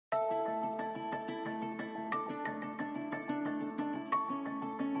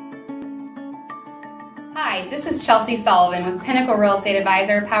Hi, this is Chelsea Sullivan with Pinnacle Real Estate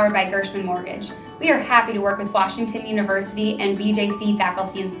Advisor, powered by Gershman Mortgage. We are happy to work with Washington University and BJC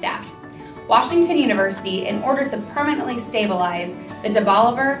faculty and staff. Washington University, in order to permanently stabilize the De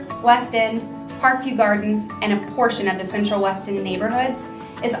Bolivar, West End, Parkview Gardens, and a portion of the Central West End neighborhoods,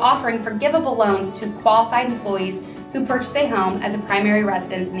 is offering forgivable loans to qualified employees who purchase a home as a primary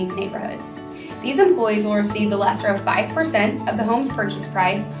residence in these neighborhoods. These employees will receive the lesser of 5% of the home's purchase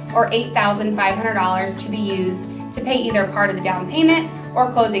price, or $8,500, to be used to pay either part of the down payment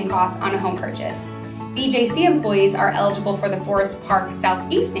or closing costs on a home purchase. BJC employees are eligible for the Forest Park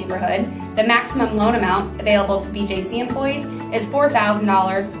Southeast neighborhood. The maximum loan amount available to BJC employees is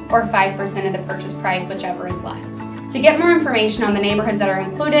 $4,000, or 5% of the purchase price, whichever is less. To get more information on the neighborhoods that are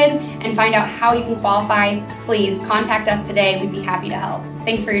included and find out how you can qualify, please contact us today. We'd be happy to help.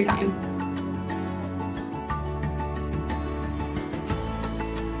 Thanks for your time.